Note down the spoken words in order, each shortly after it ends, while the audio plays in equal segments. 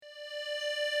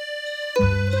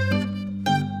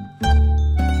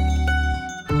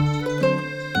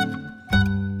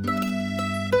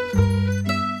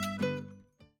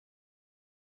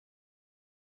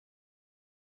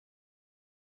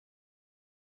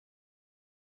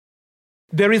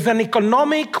There is an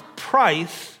economic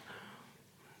price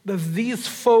that these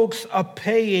folks are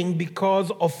paying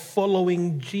because of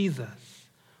following Jesus.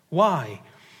 Why?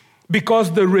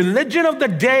 Because the religion of the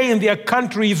day in their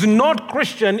country is not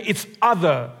Christian, it's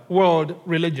other world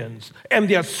religions. And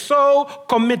they are so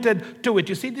committed to it.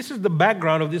 You see, this is the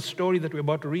background of this story that we're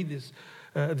about to read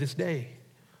this day.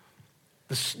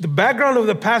 The background of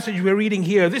the passage we're reading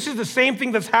here, this is the same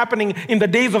thing that's happening in the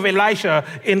days of Elisha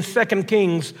in 2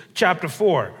 Kings chapter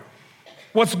 4.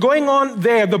 What's going on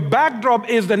there, the backdrop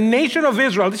is the nation of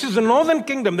Israel. This is the northern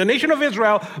kingdom, the nation of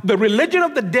Israel. The religion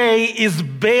of the day is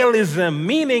Baalism,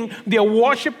 meaning they're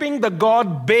worshiping the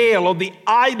god Baal or the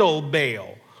idol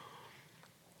Baal.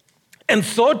 And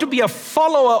so to be a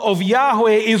follower of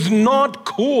Yahweh is not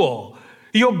cool.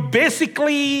 You're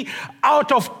basically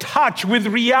out of touch with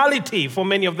reality for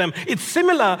many of them. It's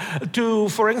similar to,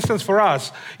 for instance, for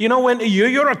us. You know, when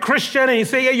you're a Christian and you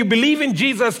say, yeah, you believe in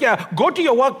Jesus, go to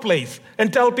your workplace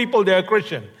and tell people they're a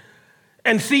Christian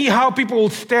and see how people will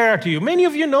stare at you. Many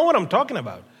of you know what I'm talking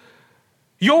about.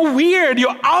 You're weird,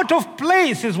 you're out of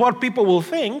place is what people will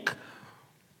think.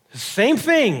 Same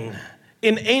thing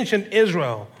in ancient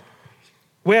Israel,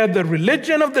 where the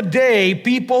religion of the day,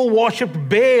 people worship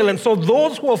Baal. And so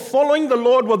those who are following the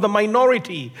Lord were the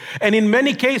minority. And in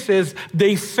many cases,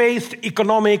 they faced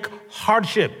economic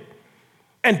hardship.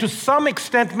 And to some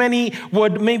extent, many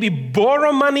would maybe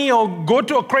borrow money or go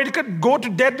to a credit card, go to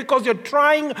debt because you're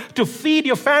trying to feed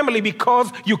your family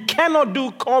because you cannot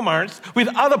do commerce with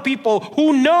other people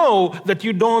who know that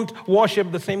you don't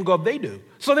worship the same God they do.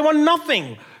 So they want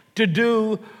nothing to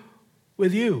do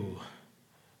with you.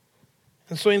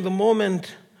 And so in the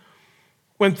moment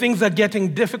when things are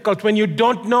getting difficult, when you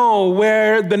don't know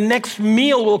where the next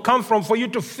meal will come from for you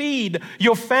to feed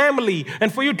your family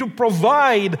and for you to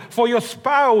provide for your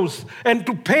spouse and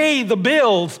to pay the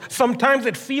bills, sometimes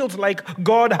it feels like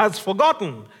God has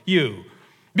forgotten you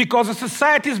because the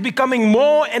society is becoming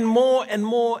more and more and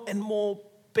more and more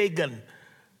pagan.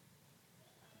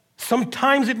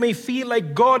 Sometimes it may feel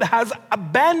like God has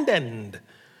abandoned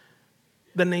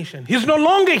the nation. He's no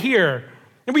longer here.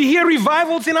 And we hear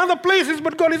revivals in other places,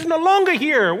 but God is no longer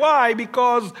here. Why?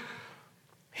 Because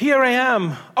here I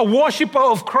am, a worshiper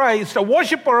of Christ, a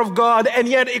worshiper of God, and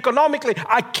yet economically,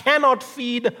 I cannot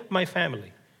feed my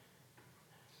family.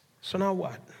 So now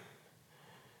what?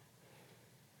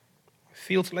 It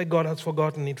feels like God has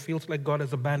forgotten. It feels like God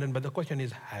has abandoned. But the question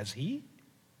is, has He?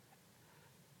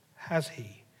 Has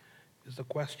He? Is the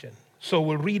question. So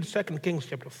we'll read 2 Kings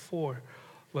chapter 4,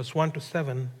 verse 1 to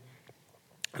 7.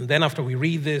 And then after we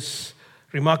read this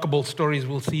remarkable stories,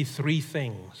 we'll see three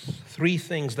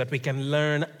things that we can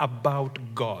learn about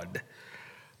God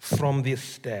from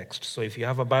this text. So if you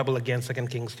have a Bible again, 2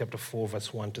 Kings chapter 4,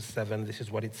 verse 1 to 7, this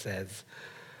is what it says.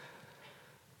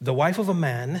 The wife of a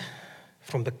man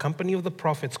from the company of the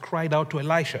prophets cried out to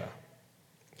Elisha,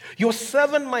 "Your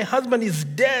servant, my husband, is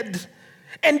dead,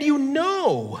 and you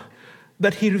know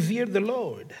that he revered the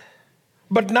Lord.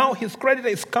 But now his creditor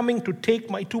is coming to take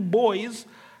my 2 boys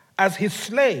as his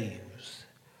slaves."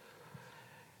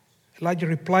 Elijah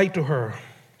replied to her,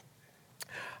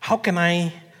 "How can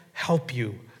I help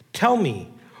you? Tell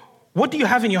me, what do you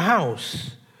have in your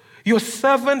house?" "Your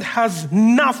servant has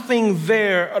nothing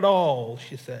there at all,"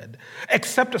 she said,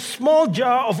 "except a small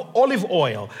jar of olive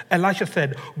oil." Elisha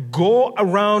said, "Go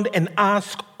around and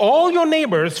ask all your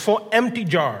neighbors for empty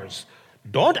jars.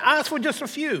 Don't ask for just a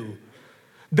few.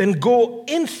 Then go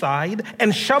inside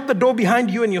and shut the door behind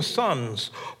you and your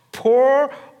sons. Pour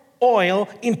oil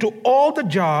into all the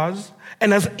jars,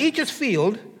 and as each is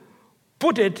filled,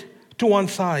 put it to one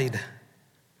side."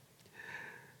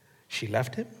 She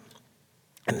left him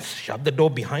and shut the door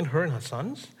behind her and her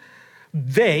sons.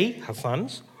 They, her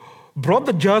sons, brought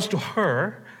the jars to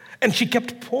her, and she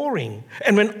kept pouring.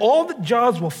 And when all the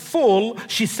jars were full,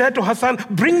 she said to her son,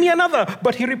 "Bring me another."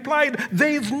 But he replied, "There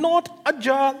is not a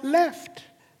jar left."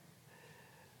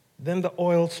 Then the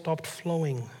oil stopped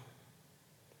flowing.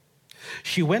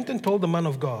 She went and told the man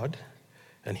of God,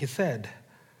 and he said,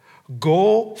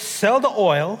 "Go sell the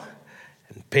oil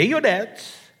and pay your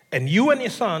debts, and you and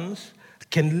your sons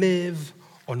can live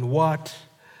on what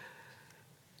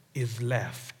is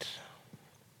left."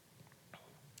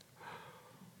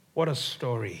 What a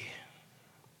story.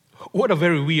 What a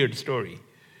very weird story.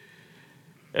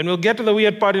 And we'll get to the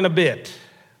weird part in a bit.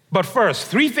 But first,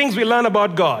 3 things we learn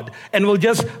about God, and we'll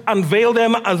just unveil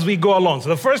them as we go along. So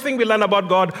the first thing we learn about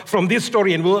God from this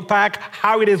story, and we'll unpack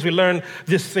how it is we learn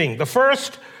this thing. The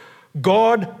first,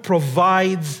 God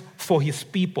provides for his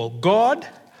people. God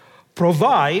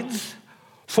provides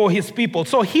for his people.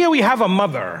 So here we have a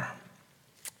mother.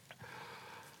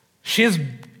 She's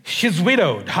She's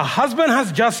widowed. Her husband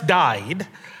has just died,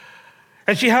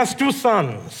 and she has 2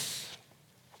 sons.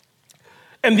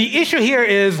 And the issue here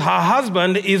is her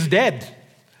husband is dead.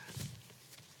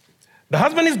 The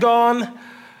husband is gone,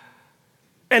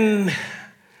 and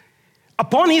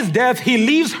upon his death, he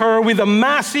leaves her with a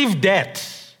massive debt.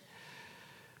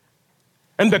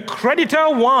 And the creditor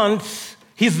wants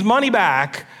his money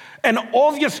back, and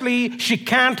obviously she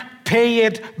can't pay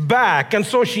it back. And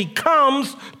so she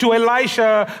comes to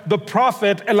Elisha, the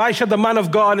prophet, Elisha, the man of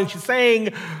God, and she's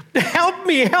saying, help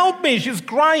me, help me. She's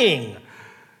crying.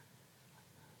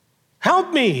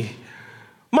 Help me.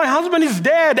 My husband is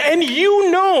dead. And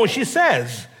you know, she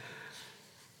says,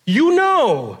 you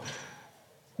know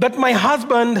that my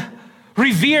husband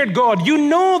revered God. You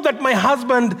know that my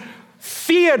husband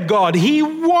feared God. He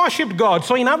worshiped God.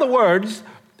 So in other words,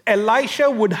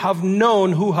 Elisha would have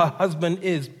known who her husband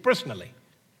is personally.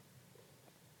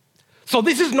 So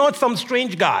this is not some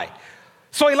strange guy.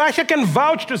 So Elisha can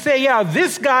vouch to say, yeah,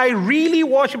 this guy really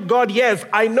worshiped God. Yes,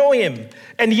 I know him.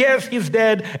 And yes, he's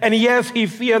dead. And yes, he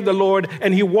feared the Lord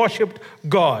and he worshiped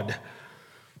God.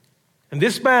 And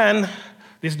this man,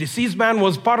 this deceased man,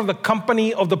 was part of the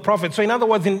company of the prophet. So in other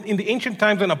words, in the ancient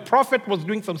times when a prophet was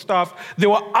doing some stuff, there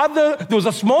was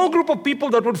a small group of people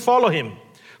that would follow him,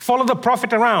 follow the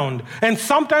prophet around. And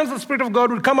sometimes the Spirit of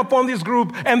God would come upon this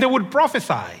group and they would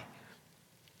prophesy.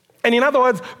 And in other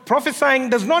words,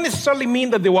 prophesying does not necessarily mean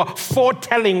that they were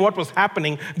foretelling what was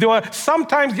happening. They were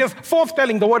sometimes just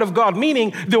forthtelling the word of God,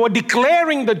 meaning they were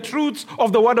declaring the truths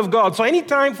of the word of God. So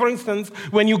anytime, for instance,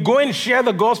 when you go and share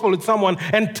the gospel with someone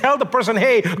and tell the person,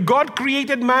 hey, God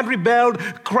created, man rebelled,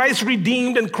 Christ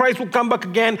redeemed, and Christ will come back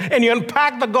again, and you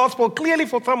unpack the gospel clearly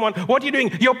for someone, what are you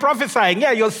doing? You're prophesying.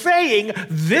 Yeah, you're saying,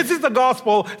 this is the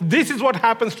gospel, this is what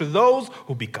happens to those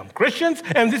who become Christians,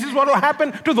 and this is what will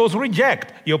happen to those who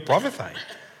reject. You're prophesying.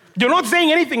 You're not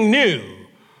saying anything new.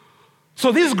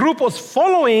 So this group was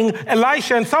following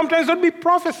Elisha, and sometimes they'd be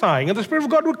prophesying, and the Spirit of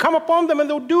God would come upon them and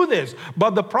they would do this. But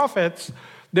the prophets,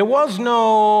 there was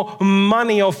no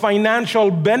money or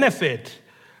financial benefit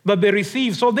that they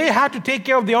received, so they had to take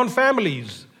care of their own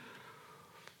families.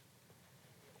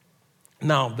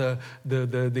 Now,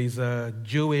 there's a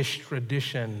Jewish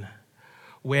tradition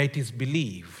where it is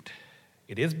believed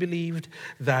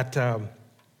that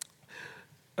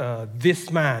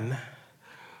this man,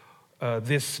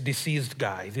 this deceased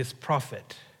guy, this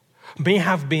prophet, may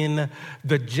have been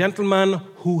the gentleman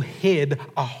who hid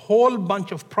a whole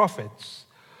bunch of prophets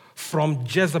from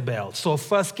Jezebel. So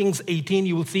 1 Kings 18,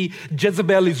 you will see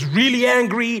Jezebel is really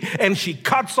angry and she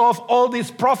cuts off all these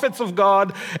prophets of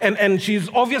God, and she's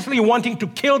obviously wanting to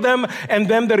kill them. And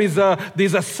then there's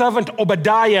a servant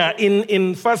Obadiah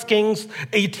in 1 Kings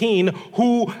 18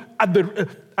 who at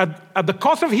the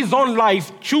cost of his own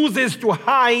life chooses to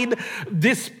hide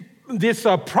these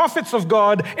prophets of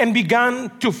God and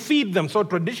began to feed them. So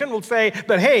tradition will say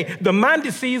that, hey, the man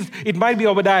deceased, it might be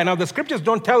Obadiah. Now the scriptures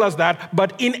don't tell us that,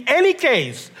 but in any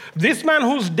case, this man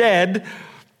who's dead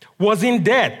was in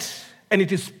debt. And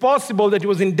it is possible that he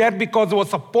was in debt because they were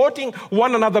supporting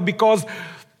one another, because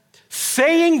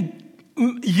saying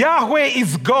Yahweh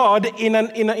is God in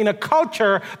a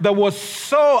culture that was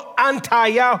so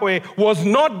anti-Yahweh was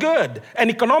not good. And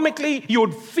economically, you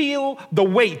would feel the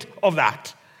weight of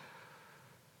that.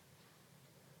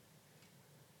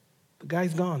 The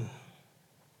guy's gone.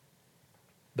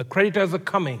 The creditors are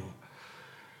coming.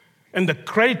 And the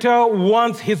creditor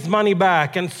wants his money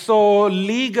back. And so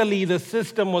legally, the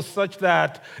system was such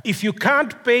that if you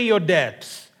can't pay your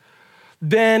debts,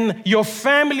 then your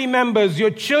family members, your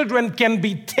children can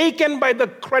be taken by the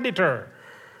creditor,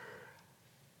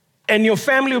 and your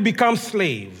family will become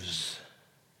slaves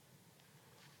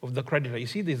of the creditor. You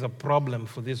see, there's a problem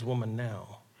for this woman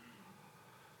now,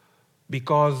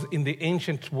 because in the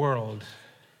ancient world,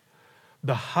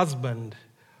 the husband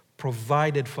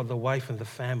provided for the wife and the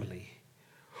family.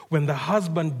 When the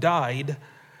husband died,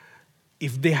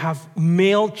 if they have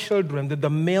male children, that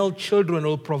the male children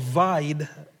will provide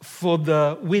for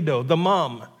the widow, the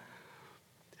mom.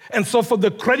 And so for the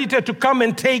creditor to come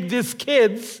and take these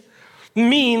kids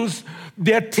means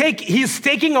he's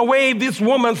taking away this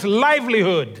woman's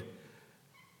livelihood,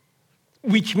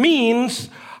 which means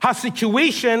her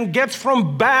situation gets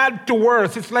from bad to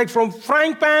worse. It's like from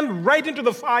frying pan right into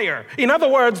the fire. In other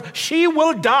words, she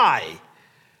will die.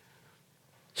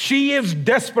 She is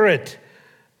desperate.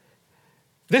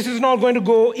 This is not going to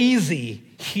go easy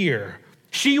here.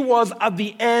 She was at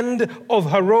the end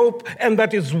of her rope, and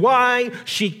that is why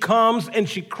she comes and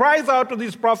she cries out to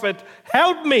this prophet,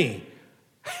 help me,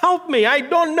 help me. I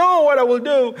don't know what I will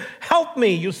do. Help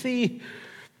me. You see,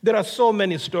 there are so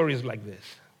many stories like this.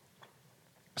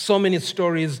 So many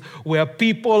stories where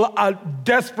people are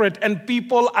desperate and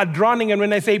people are drowning. And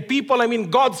when I say people, I mean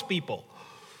God's people,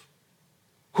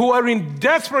 who are in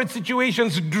desperate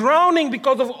situations, drowning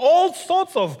because of all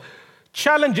sorts of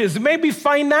challenges. It may be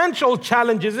financial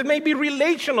challenges. It may be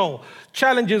relational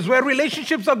challenges where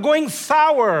relationships are going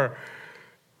sour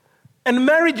and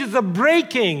marriages are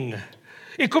breaking.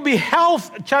 It could be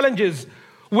health challenges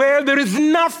where there is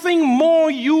nothing more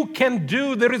you can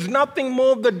do. There is nothing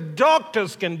more the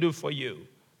doctors can do for you.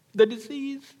 The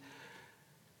disease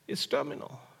is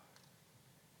terminal.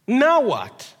 Now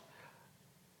what?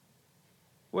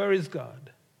 Where is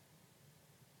God?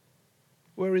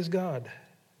 Where is God?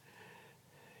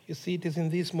 You see, it is in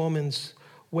these moments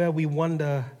where we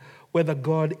wonder whether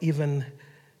God even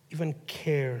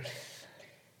cares.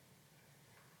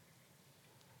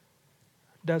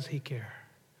 Does he care?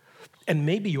 And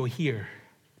maybe you're here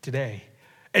today,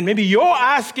 and maybe you're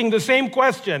asking the same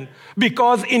question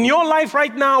because in your life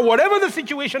right now, whatever the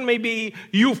situation may be,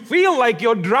 you feel like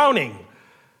you're drowning.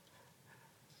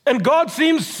 And God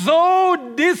seems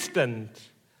so distant.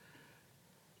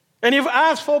 And you've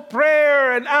asked for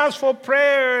prayer and asked for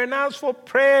prayer and asked for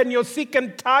prayer, and you're sick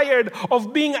and tired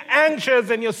of being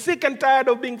anxious, and you're sick and tired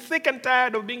of being sick and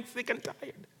tired of being sick and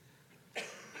tired.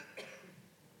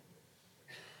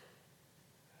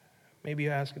 Maybe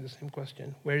you're asking the same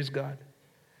question. Where is God?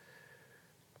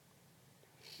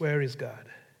 Where is God?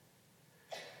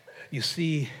 You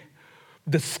see,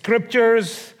 the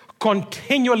scriptures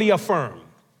continually affirm.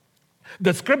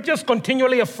 The scriptures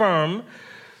continually affirm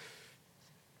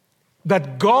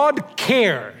that God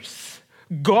cares.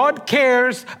 God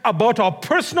cares about our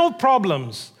personal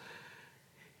problems.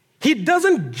 He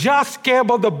doesn't just care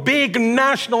about the big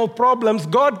national problems.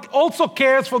 God also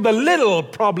cares for the little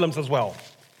problems as well.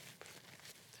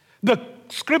 The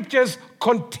scriptures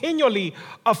continually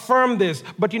affirm this.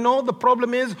 But you know, the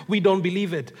problem is we don't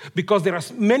believe it because there are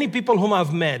many people whom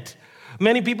I've met,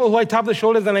 many people who I tap the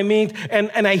shoulders and I meet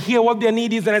and I hear what their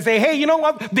need is and I say, hey, you know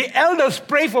what? The elders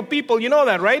pray for people. You know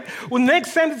that, right? When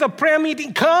next time it's a prayer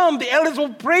meeting, come. The elders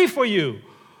will pray for you.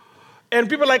 And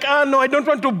people are like, no, I don't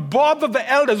want to bother the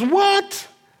elders. What?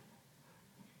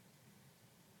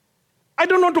 I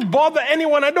don't want to bother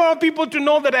anyone. I don't want people to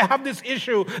know that I have this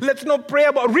issue. Let's not pray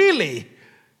about. Really?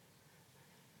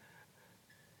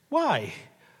 Why?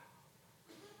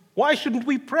 Why shouldn't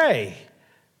we pray?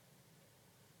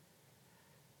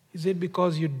 Is it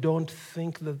because you don't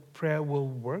think that prayer will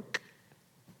work?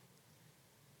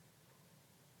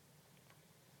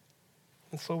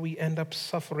 And so we end up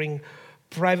suffering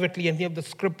privately, and yet the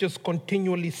scriptures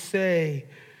continually say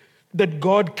that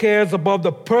God cares about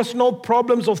the personal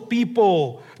problems of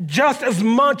people just as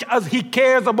much as he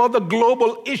cares about the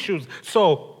global issues.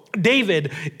 So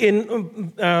David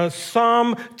in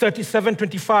Psalm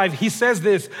 37:25, he says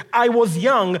this, I was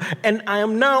young and I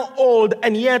am now old,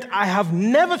 and yet I have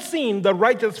never seen the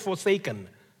righteous forsaken,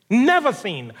 never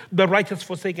seen the righteous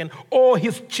forsaken, or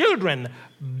his children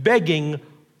begging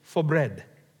for bread.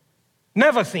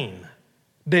 Never seen,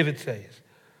 David says.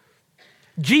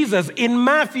 Jesus in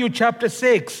Matthew chapter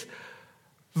 6,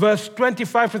 verse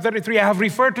 25 to 33, I have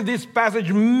referred to this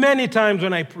passage many times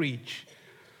when I preach,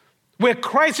 where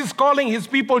Christ is calling his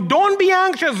people, don't be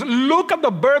anxious, look at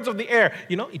the birds of the air.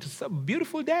 You know, it's a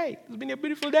beautiful day. It's been a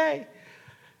beautiful day.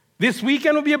 This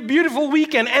weekend will be a beautiful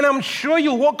weekend, and I'm sure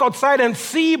you'll walk outside and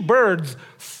see birds.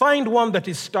 Find one that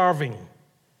is starving.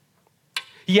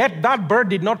 Yet that bird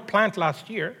did not plant last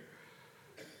year.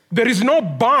 There is no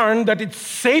barn that is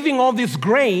saving all this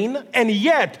grain, and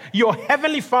yet your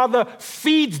heavenly Father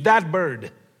feeds that bird.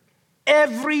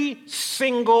 Every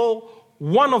single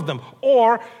one of them.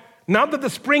 Or, now that the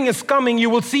spring is coming, you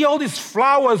will see all these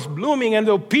flowers blooming, and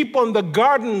there are people in the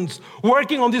gardens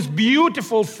working on these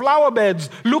beautiful flower beds.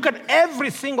 Look at every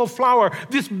single flower,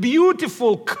 these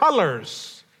beautiful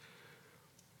colors.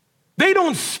 They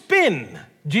don't spin,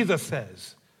 Jesus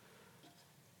says.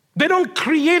 They don't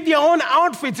create their own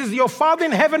outfits. It's your Father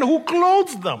in heaven who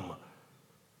clothes them.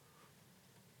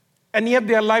 And yet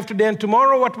they are alive today. And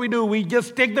tomorrow what we do, we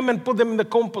just take them and put them in the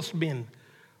compost bin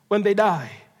when they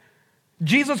die.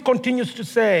 Jesus continues to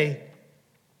say,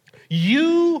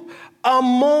 you are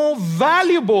more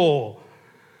valuable.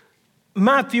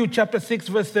 Matthew chapter 6,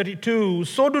 verse 32.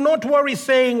 So do not worry,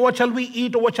 saying, what shall we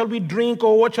eat, or what shall we drink,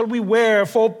 or what shall we wear?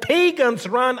 For pagans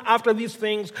run after these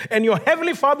things, and your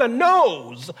heavenly Father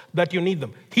knows that you need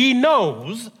them. He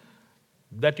knows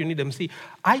that you need them. See,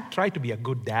 I try to be a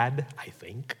good dad, I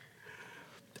think.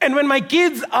 And when my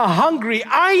kids are hungry,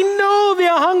 I know they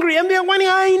are hungry, and they're whining,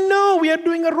 I know, we are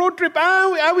doing a road trip.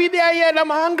 Are we there yet? I'm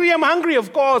hungry,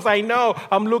 of course, I know.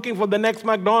 I'm looking for the next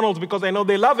McDonald's because I know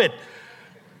they love it.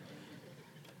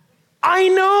 I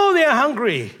know they're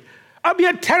hungry. I'd be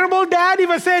a terrible dad if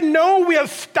I said, no, we are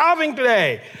starving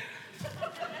today.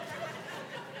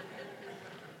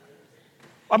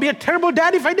 I'd be a terrible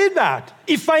dad if I did that.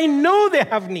 If I know they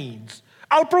have needs,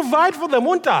 I'll provide for them,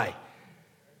 won't I?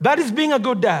 That is being a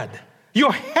good dad.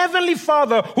 Your heavenly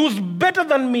Father, who's better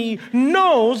than me,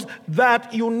 knows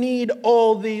that you need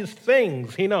all these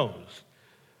things. He knows.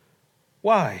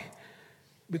 Why?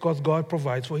 Because God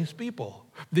provides for his people.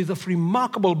 There's a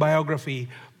remarkable biography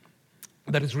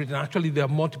that is written. Actually, there are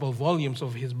multiple volumes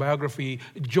of his biography.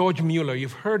 George Mueller,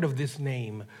 you've heard of this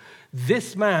name.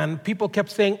 This man, people kept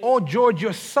saying, oh, George,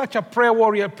 you're such a prayer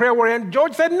warrior. And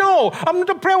George said, no, I'm not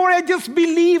a prayer warrior. I just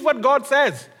believe what God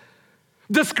says.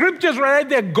 The scriptures right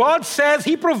there, God says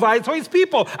he provides for his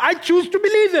people. I choose to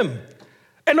believe him.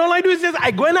 And all I do is just,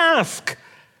 I go and ask.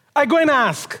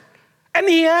 And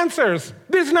he answers.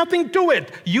 There's nothing to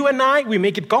it. You and I, we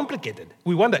make it complicated.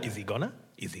 We wonder, is he gonna?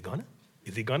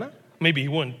 Maybe he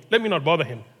won't. Let me not bother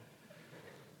him.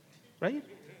 Right?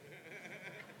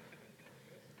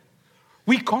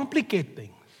 We complicate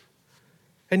things.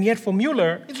 And yet for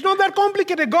Mueller, it's not that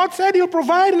complicated. God said he'll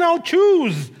provide and I'll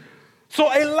choose. So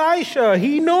Elisha,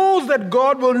 he knows that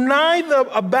God will neither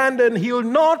abandon, he'll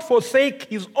not forsake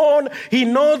his own. He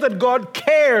knows that God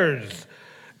cares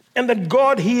and that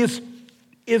God, he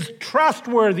is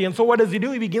trustworthy. And so what does he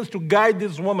do? He begins to guide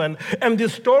this woman. And the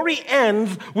story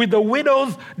ends with the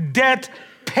widow's debt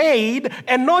paid,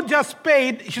 and not just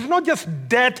paid, she's not just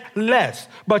debtless,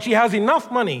 but she has enough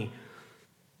money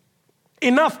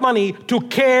to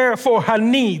care for her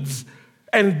needs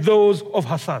and those of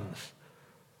her sons.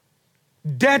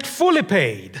 Debt fully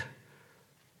paid.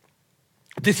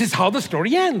 This is how the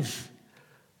story ends.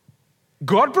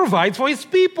 God provides for his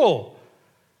people.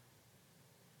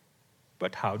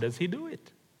 But how does he do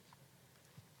it?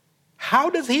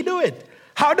 How does he do it?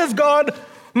 How does God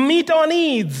meet our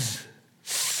needs?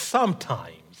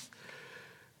 Sometimes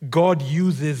God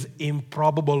uses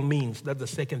improbable means. That's the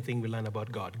second thing we learn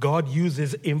about God. God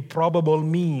uses improbable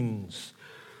means.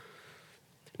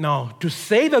 Now, to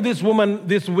say that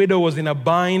this widow was in a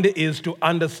bind is to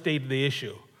understate the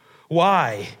issue.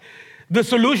 Why? The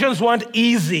solutions weren't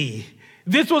easy.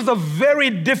 This was a very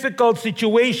difficult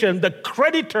situation. The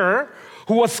creditor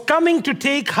who was coming to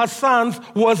take her sons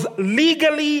was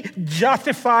legally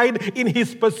justified in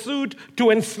his pursuit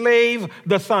to enslave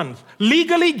the sons.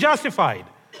 Legally justified.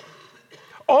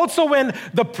 Also, when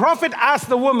the prophet asked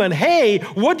the woman, hey,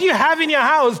 what do you have in your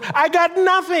house? I got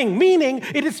nothing. Meaning,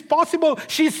 it is possible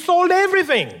she sold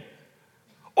everything.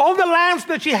 All the lands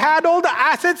that she had, all the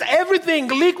assets, everything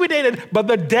liquidated. But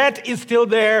the debt is still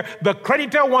there. The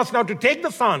creditor wants now to take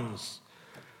the sons.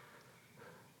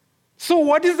 So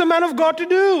what is the man of God to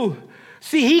do?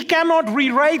 See, he cannot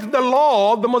rewrite the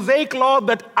law, the Mosaic law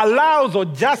that allows or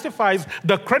justifies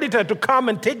the creditor to come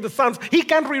and take the sons. He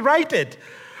can't rewrite it.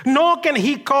 Nor can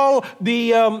he call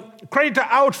the creditor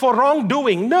out for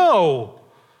wrongdoing. No.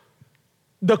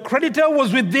 The creditor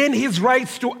was within his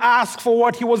rights to ask for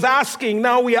what he was asking.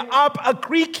 Now we are up a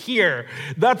creek here.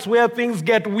 That's where things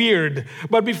get weird.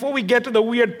 But before we get to the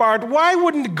weird part, why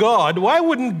wouldn't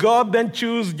God then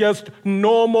choose just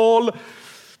normal,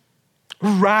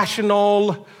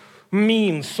 rational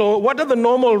means? So what are the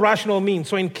normal, rational means?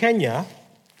 So in Kenya,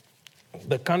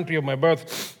 the country of my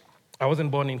birth, I wasn't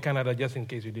born in Canada, just in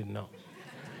case you didn't know.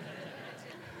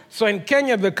 So in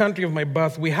Kenya, the country of my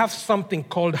birth, we have something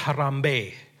called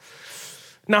harambee.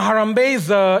 Now,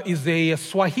 harambee is a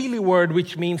Swahili word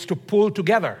which means to pull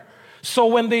together. So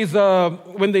when there's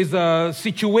a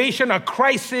situation, a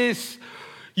crisis,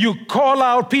 you call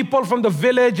out people from the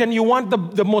village and you want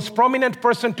the most prominent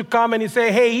person to come and you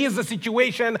say, hey, here's the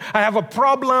situation. I have a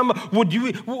problem.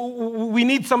 We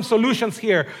need some solutions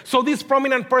here. So this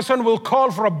prominent person will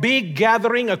call for a big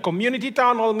gathering, a community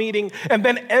town hall meeting, and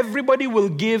then everybody will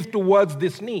give towards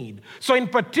this need. So in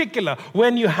particular,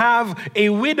 when you have a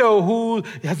widow who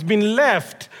has been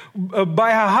left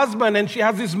by her husband and she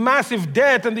has this massive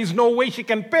debt and there's no way she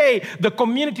can pay, the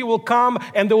community will come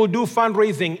and they will do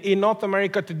fundraising. In North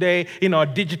America today, in our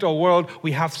digital world,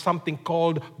 we have something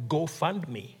called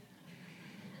GoFundMe.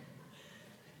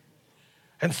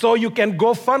 And so you can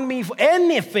GoFundMe for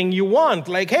anything you want.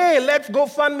 Like, hey, let's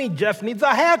GoFundMe. Jeff needs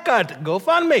a haircut.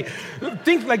 GoFundMe.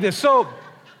 Things like this. So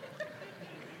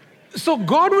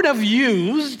God would have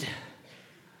used,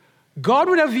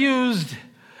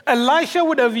 Elisha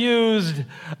would have used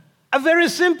a very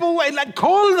simple way, like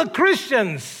call the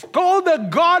Christians, call the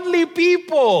godly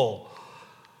people.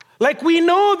 Like we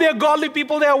know they're godly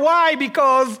people there. Why?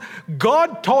 Because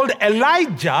God told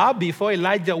Elijah, before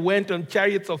Elijah went on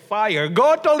chariots of fire,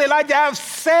 God told Elijah, I have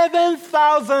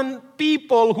 7,000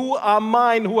 people who are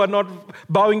mine who are not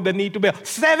bowing the knee to Baal.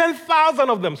 7,000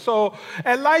 of them. So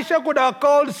Elisha could have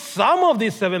called some of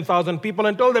these 7,000 people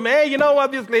and told them, hey, you know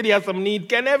what, this lady has some need.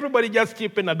 Can everybody just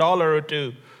chip in $1 or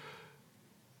 $2?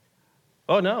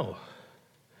 Oh, no.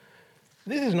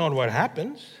 This is not what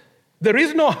happens. There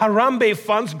is no Harambe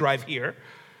funds drive here.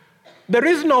 There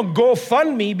is no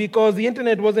GoFundMe because the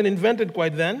internet wasn't invented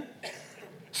quite then.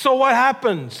 So what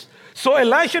happens? So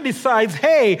Elisha decides,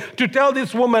 hey, to tell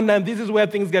this woman, and this is where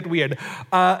things get weird.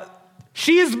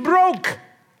 She is broke.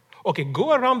 Okay,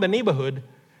 go around the neighborhood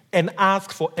and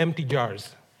ask for empty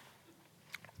jars.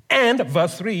 And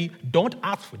verse 3, don't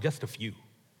ask for just a few.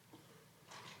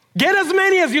 Get as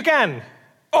many as you can.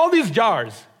 All these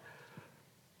jars.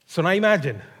 So now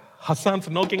imagine, Hassan's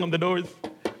knocking on the doors.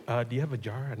 Do you have a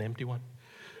jar, an empty one?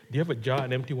 Do you have a jar,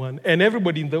 an empty one? And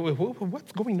everybody in the,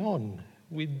 what's going on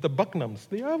with the Bucknams?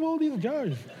 They have all these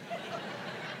jars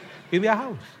in their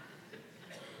house.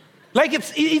 Like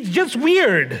it's just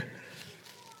weird.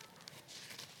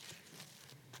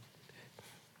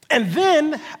 And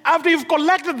then, after you've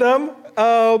collected them,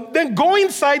 then go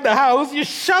inside the house, you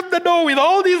shut the door with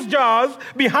all these jars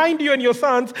behind you and your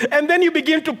sons, and then you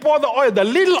begin to pour the oil, the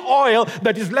little oil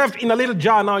that is left in a little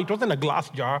jar. Now, it wasn't a glass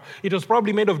jar. It was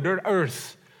probably made of dirt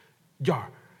earth jar.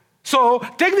 So,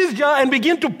 take this jar and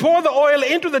begin to pour the oil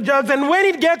into the jars, and when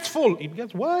it gets full, it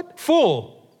gets what?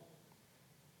 Full.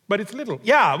 But it's little.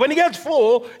 Yeah, when it gets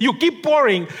full, you keep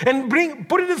pouring and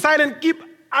put it aside and keep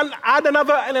and add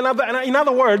another and another. And in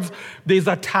other words, there's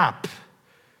a tap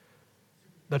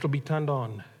that will be turned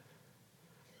on.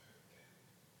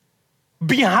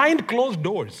 Behind closed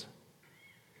doors.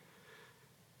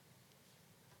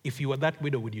 If you were that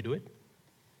widow, would you do it?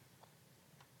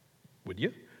 Would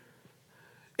you?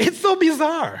 It's so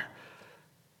bizarre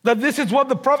that this is what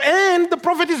the prophet, and the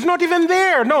prophet is not even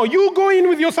there. No, you go in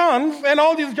with your sons and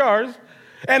all these jars,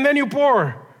 and then you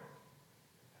pour.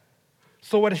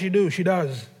 So what does she do? She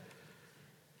does.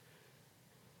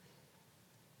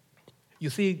 You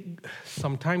see,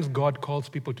 sometimes God calls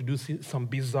people to do some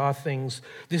bizarre things.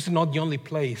 This is not the only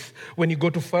place. When you go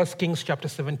to 1 Kings chapter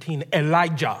 17,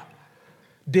 Elijah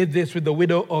did this with the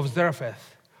widow of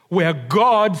Zarephath, where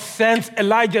God sends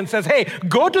Elijah and says, hey,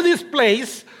 go to this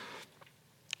place,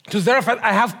 to Zarephath.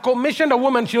 I have commissioned a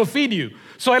woman, she'll feed you.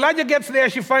 So Elijah gets there,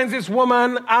 she finds this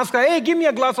woman, asks her, hey, give me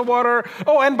a glass of water.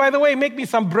 Oh, and by the way, make me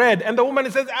some bread. And the woman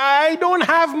says, I don't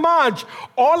have much.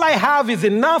 All I have is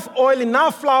enough oil,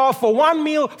 enough flour for one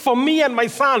meal for me and my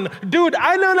son. Dude,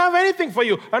 I don't have anything for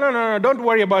you. Oh, no, don't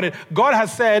worry about it. God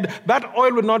has said that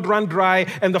oil will not run dry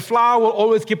and the flour will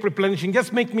always keep replenishing.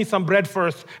 Just make me some bread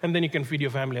first and then you can feed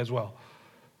your family as well.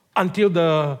 Until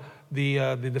the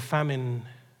famine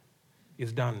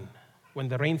is done. When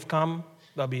the rains come,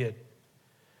 that'll be it.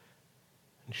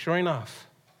 And sure enough,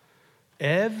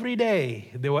 every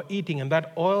day they were eating, and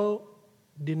that oil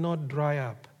did not dry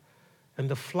up, and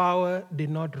the flour did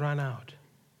not run out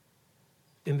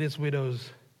in this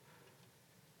widow's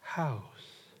house.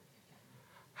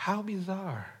 How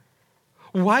bizarre.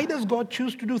 Why does God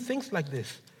choose to do things like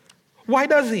this? Why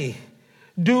does he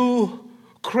do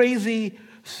crazy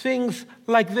things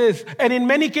like this? And in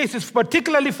many cases,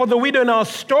 particularly for the widow in our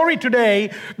story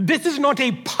today, this is not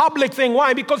a public thing.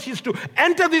 Why? Because she's to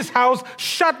enter this house,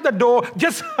 shut the door,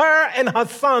 just her and her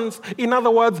sons. In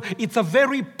other words, it's a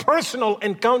very personal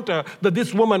encounter that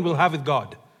this woman will have with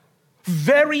God.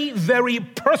 Very, very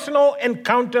personal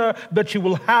encounter that she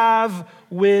will have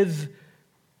with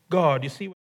God. You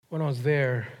see, when I was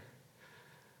there,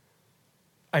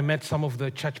 I met some of the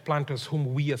church planters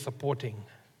whom we are supporting.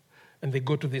 And they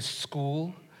go to this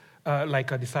school,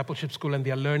 like a discipleship school, and they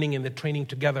are learning and they're training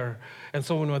together. And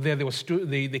so when we were there,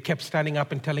 they kept standing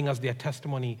up and telling us their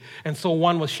testimony. And so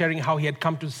one was sharing how he had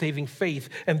come to saving faith.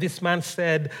 And this man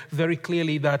said very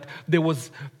clearly that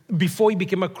before he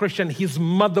became a Christian, his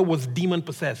mother was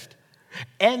demon-possessed.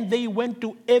 And they went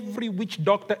to every witch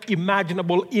doctor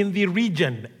imaginable in the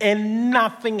region, and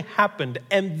nothing happened.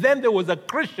 And then there was a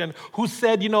Christian who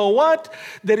said, you know what?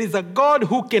 There is a God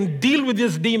who can deal with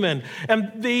this demon. And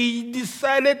they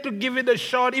decided to give it a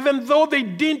shot, even though they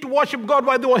didn't worship God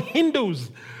while they were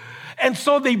Hindus. And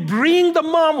so they bring the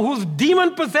mom who's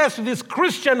demon-possessed to this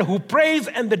Christian who prays,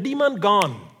 and the demon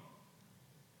gone.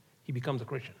 He becomes a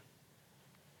Christian.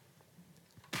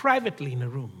 Privately in a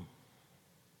room.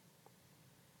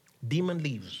 Demon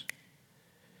leaves.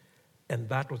 And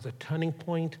that was a turning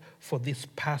point for this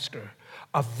pastor.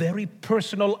 A very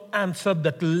personal answer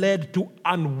that led to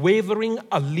unwavering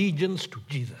allegiance to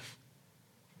Jesus.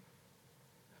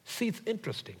 See, it's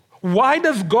interesting. Why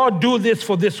does God do this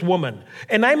for this woman?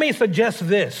 And I may suggest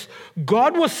this.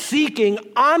 God was seeking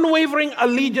unwavering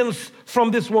allegiance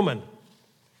from this woman.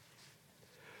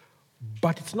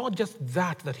 But it's not just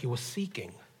that he was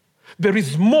seeking. There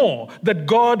is more that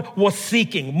God was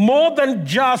seeking, more than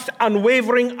just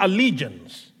unwavering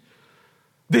allegiance.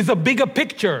 There's a bigger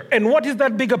picture. And what is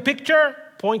that bigger picture?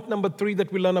 Point number 3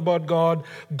 that we learn about God.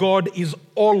 God is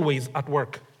always at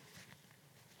work.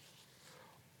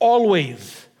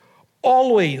 Always,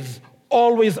 always,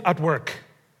 always at work.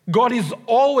 God is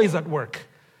always at work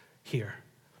here.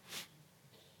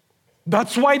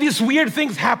 That's why these weird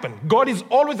things happen. God is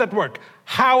always at work.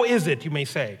 How is it, you may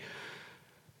say?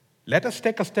 Let us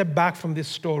take a step back from this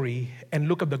story and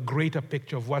look at the greater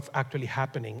picture of what's actually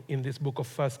happening in this book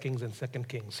of 1 Kings and 2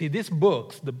 Kings. See, these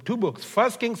books, the 2 books,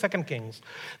 1 Kings, 2 Kings,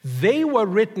 they were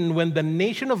written when the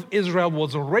nation of Israel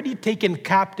was already taken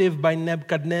captive by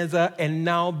Nebuchadnezzar, and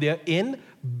now they're in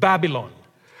Babylon.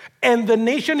 And the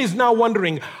nation is now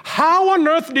wondering, how on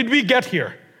earth did we get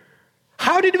here?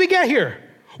 How did we get here?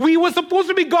 We were supposed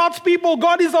to be God's people.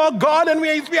 God is our God, and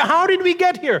how did we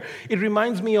get here? It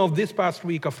reminds me of this past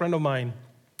week, a friend of mine,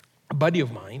 a buddy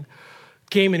of mine,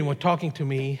 came and was talking to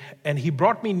me, and he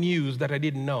brought me news that I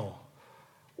didn't know.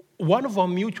 One of our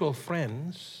mutual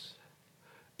friends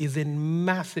is in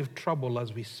massive trouble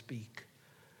as we speak.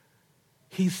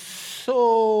 He's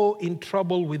so in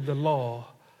trouble with the law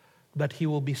that he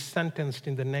will be sentenced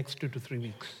in the next 2 to 3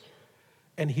 weeks.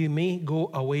 And he may go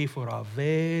away for a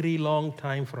very long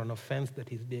time for an offense that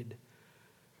he did.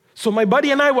 So my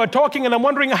buddy and I were talking, and I'm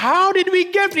wondering, how did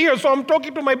we get here? So I'm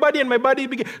talking to my buddy, and my buddy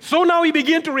so now we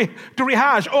begin to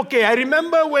rehash. Okay, I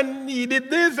remember when he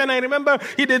did this, and I remember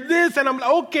he did this, and I'm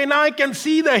like, okay, now I can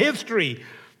see the history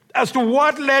as to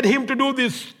what led him to do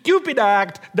this stupid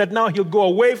act that now he'll go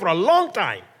away for a long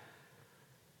time.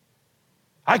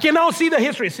 I can now see the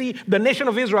history. See, the nation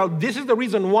of Israel, this is the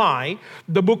reason why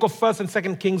the book of 1 and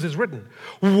 2 Kings is written.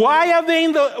 Why are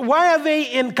they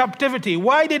in captivity?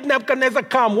 Why did Nebuchadnezzar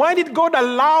come? Why did God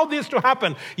allow this to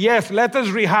happen? Yes, let us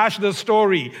rehash the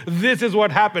story. This is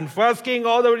what happened. 1 King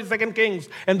all the way to 2 Kings.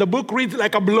 And the book reads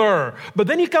like a blur. But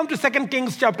then you come to 2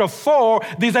 Kings chapter 4,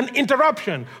 there's an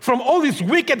interruption from all this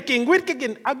wicked king,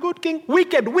 a good king,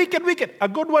 wicked, a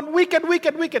good one, wicked,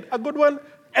 a good one,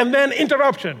 and then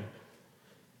interruption.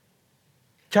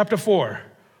 Chapter 4,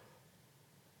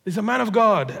 there's a man of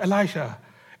God, Elisha,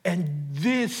 and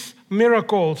these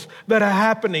miracles that are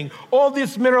happening, all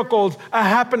these miracles are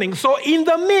happening. So in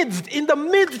the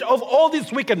midst of all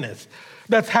this wickedness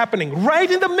that's happening, right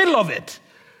in the middle of it,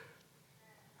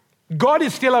 God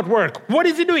is still at work. What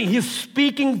is he doing? He's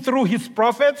speaking through his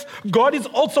prophets. God is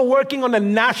also working on a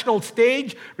national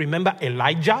stage. Remember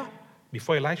Elijah,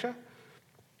 before Elisha?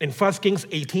 In 1 Kings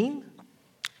 18.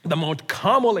 The Mount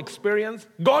Carmel experience.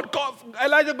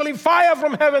 Elijah calling fire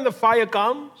from heaven, the fire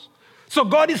comes. So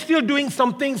God is still doing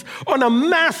some things on a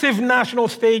massive national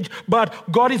stage,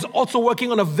 but God is also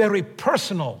working on a very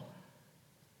personal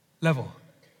level,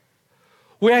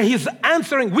 where he's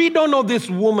answering. We don't know this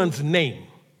woman's name.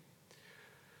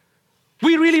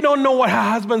 We really don't know what her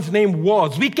husband's name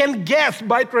was. We can guess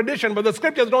by tradition, but the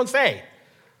scriptures don't say.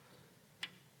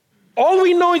 All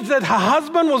we know is that her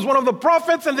husband was one of the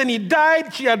prophets, and then he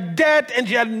died, she had debt, and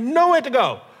she had nowhere to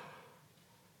go.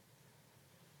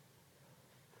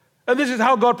 And this is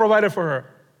how God provided for her.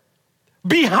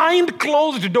 Behind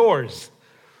closed doors.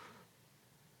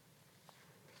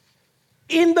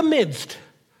 In the midst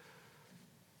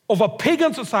of a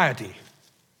pagan society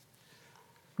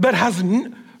that has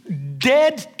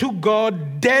dead to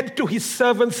God, dead to his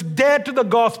servants, dead to the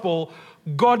gospel,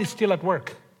 God is still at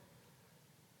work.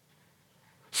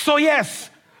 So yes,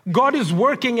 God is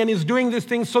working and is doing these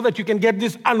things so that you can get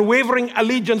this unwavering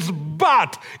allegiance,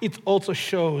 but it also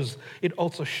shows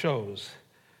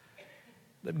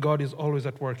that God is always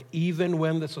at work, even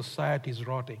when the society is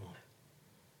rotting.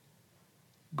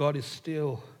 God is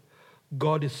still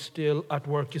at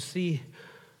work. You see,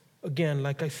 again,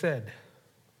 like I said,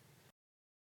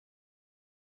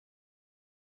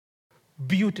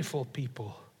 beautiful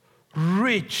people,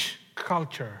 rich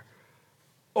culture.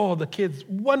 Oh, the kids,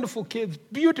 wonderful kids,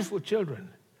 beautiful children.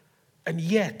 And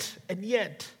yet,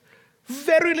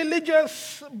 very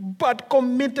religious, but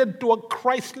committed to a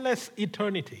Christless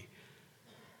eternity.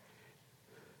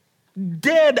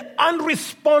 Dead,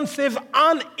 unresponsive,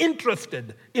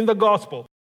 uninterested in the gospel.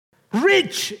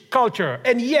 Rich culture,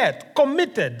 and yet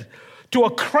committed to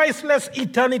a Christless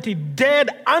eternity. Dead,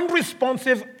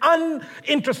 unresponsive,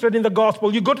 uninterested in the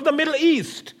gospel. You go to the Middle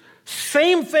East,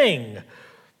 same thing.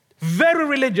 Very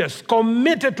religious,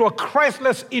 committed to a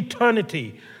Christless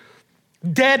eternity.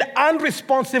 Dead,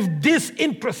 unresponsive,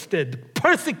 disinterested,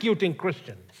 persecuting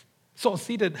Christians. So I was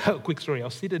seated, quick story,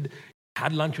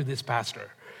 had lunch with this pastor.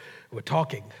 We're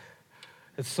talking.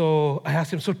 And so I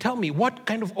asked him, so tell me, what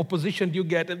kind of opposition do you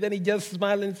get? And then he just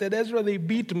smiled and said, Ezra, they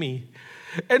beat me.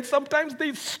 And sometimes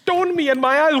they stone me in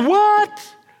my eyes.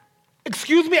 What?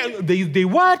 Excuse me, they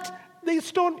what? They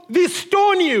stone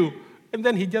you. And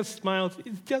then he just smiles.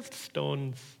 It's just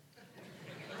stones.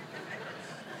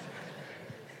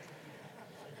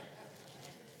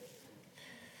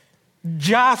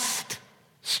 Just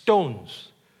stones.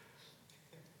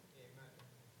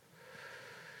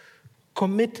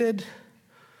 Committed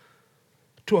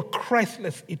to a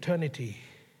Christless eternity.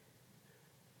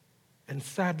 And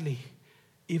sadly,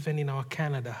 even in our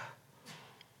Canada,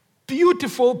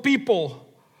 beautiful people,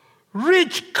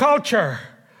 rich culture,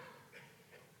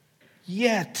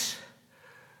 yet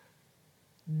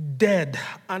dead,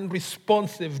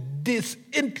 unresponsive,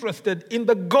 disinterested in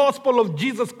the gospel of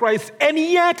Jesus Christ, and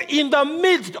yet in the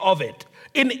midst of it,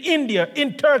 in India,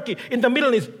 in Turkey, in the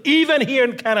Middle East, even here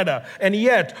in Canada, and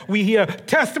yet we hear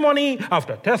testimony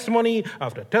after testimony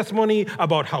after testimony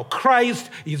about how Christ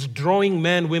is drawing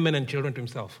men, women, and children to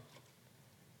himself.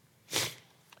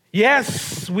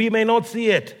 Yes, we may not see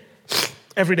it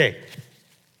every day,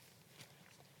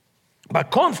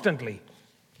 but constantly,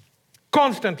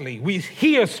 we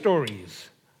hear stories.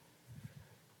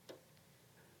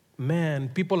 Man,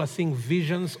 people are seeing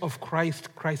visions of Christ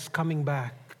coming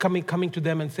back, coming to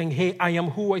them and saying, hey, I am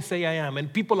who I say I am.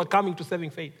 And people are coming to saving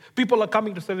faith.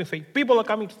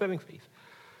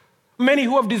 Many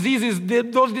who have diseases,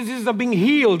 those diseases are being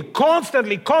healed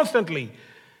constantly.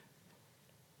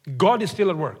 God is still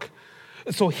at work.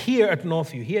 So here at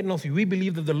Northview, we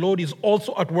believe that the Lord is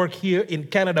also at work here in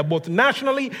Canada, both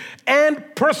nationally and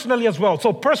personally as well.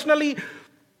 So personally,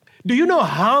 do you know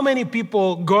how many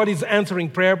people God is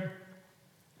answering prayer?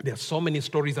 There are so many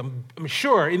stories, I'm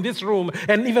sure, in this room,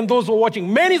 and even those who are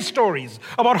watching, many stories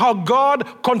about how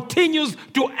God continues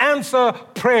to answer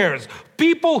prayers.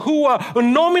 People who are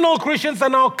nominal Christians are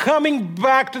now coming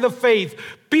back to the faith.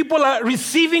 People are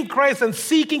receiving Christ and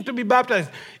seeking to be baptized.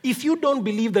 If you don't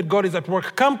believe that God is at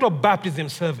work, come to a baptism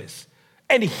service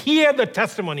and hear the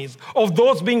testimonies of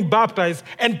those being baptized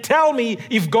and tell me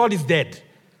if God is dead.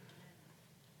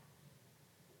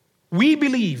 We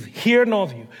believe here in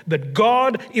Northview that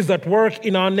God is at work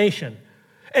in our nation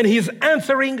and he's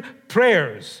answering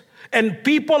prayers. And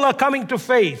people are coming to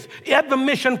faith at the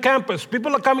Mission Campus.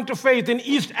 People are coming to faith in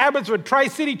East Abbotsford,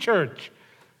 Tri-City Church.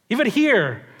 Even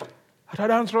here at our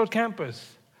Downs Road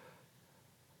campus.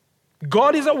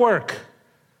 God is at work.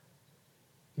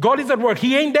 God is at work.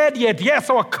 He ain't dead yet. Yes,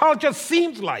 our culture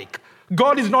seems like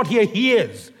God is not here. He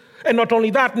is. And not only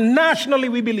that, nationally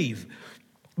we believe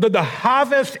that the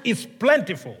harvest is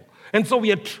plentiful. And so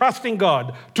we are trusting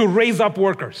God to raise up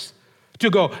workers to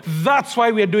go. That's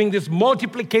why we are doing this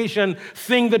multiplication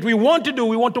thing that we want to do.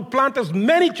 We want to plant as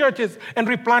many churches and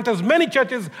replant as many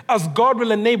churches as God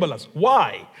will enable us.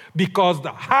 Why? Because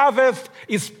the harvest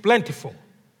is plentiful,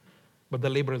 but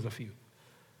the laborers are few.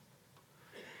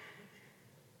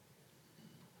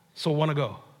 So I want to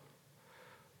go.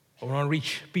 I want to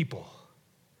reach people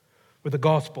with the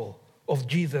gospel of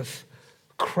Jesus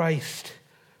Christ.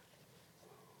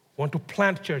 I want to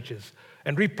plant churches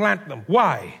and replant them.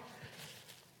 Why?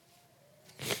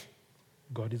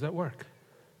 God is at work.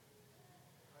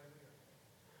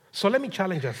 So let me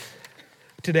challenge us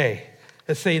today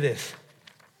and say this.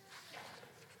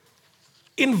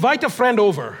 Invite a friend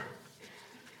over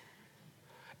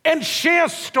and share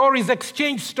stories,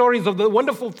 exchange stories of the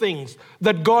wonderful things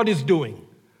that God is doing.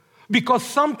 Because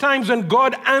sometimes when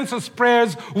God answers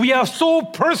prayers, we are so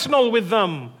personal with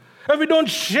them and we don't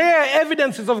share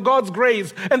evidences of God's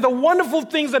grace and the wonderful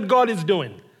things that God is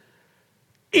doing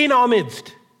in our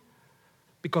midst.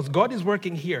 Because God is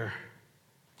working here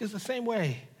just the same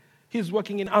way He's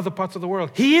working in other parts of the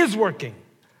world. He is working.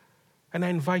 And I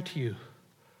invite you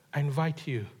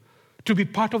to be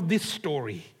part of this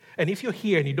story. And if you're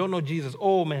here and you don't know Jesus,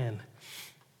 oh man,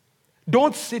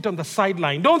 don't sit on the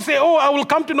sideline. Don't say, oh, I will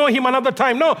come to know him another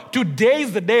time. No, today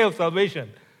is the day of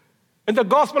salvation. And the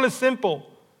gospel is simple.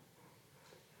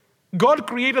 God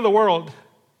created the world,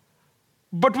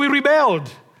 but we rebelled.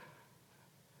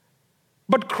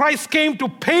 But Christ came to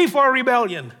pay for our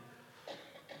rebellion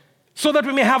so that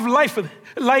we may have life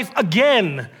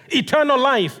again, eternal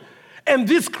life. And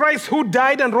this Christ who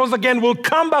died and rose again will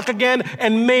come back again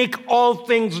and make all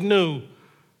things new.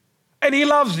 And he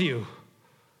loves you.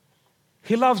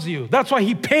 He loves you. That's why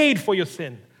he paid for your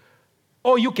sin.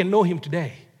 Oh, you can know him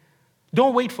today.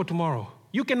 Don't wait for tomorrow.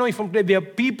 You can know him from today. There are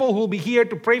people who will be here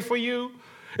to pray for you.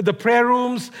 The prayer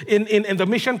rooms in the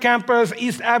mission campus,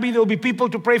 East Abbey, there'll be people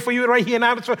to pray for you. Right here in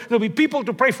Abbotsford, there'll be people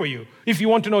to pray for you if you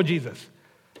want to know Jesus.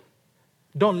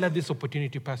 Don't let this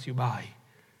opportunity pass you by.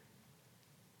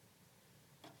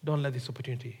 Don't let this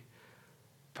opportunity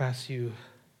pass you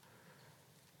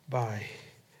by.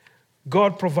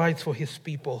 God provides for his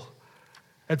people.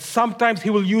 And sometimes he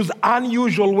will use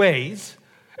unusual ways.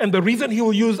 And the reason he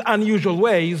will use unusual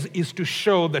ways is to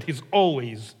show that he's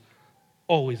always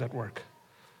at work.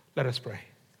 Let us pray.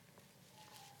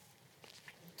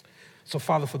 So,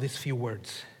 Father, for these few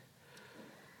words,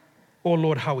 oh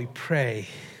Lord, how we pray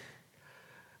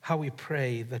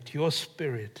that your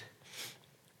Spirit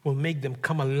will make them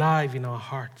come alive in our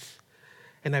hearts.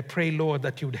 And I pray, Lord,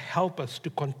 that you would help us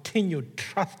to continue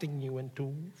trusting you and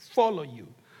to follow you,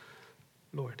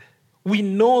 Lord. We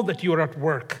know that you are at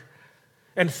work.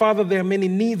 And Father, there are many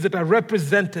needs that are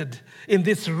represented in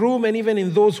this room and even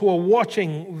in those who are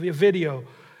watching the video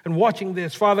and watching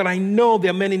this. Father, I know there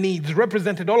are many needs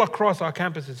represented all across our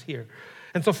campuses here.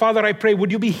 And so, Father, I pray,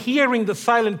 would you be hearing the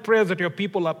silent prayers that your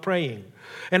people are praying?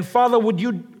 And Father, would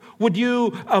you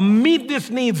meet these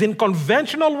needs in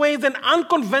conventional ways and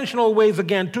unconventional ways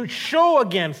again, to show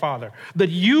again, Father, that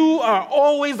you are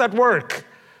always at work,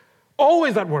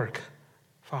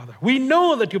 Father. We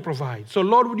know that you provide. So,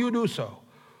 Lord, would you do so?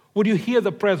 Would you hear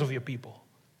the prayers of your people?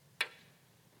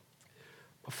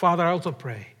 But Father, I also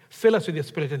pray, fill us with your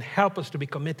Spirit and help us to be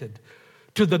committed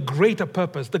to the greater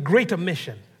purpose, the greater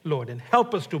mission, Lord, and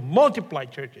help us to multiply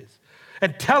churches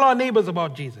and tell our neighbors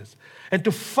about Jesus and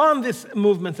to fund these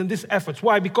movements and these efforts.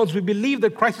 Why? Because we believe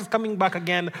that Christ is coming back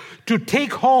again to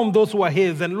take home those who are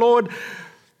his. And Lord,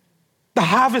 the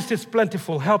harvest is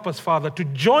plentiful. Help us, Father, to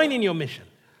join in your mission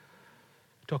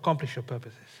to accomplish your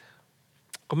purposes.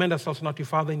 Commend ourselves not to you,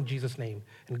 Father, in Jesus' name.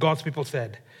 And God's people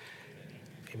said,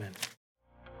 Amen.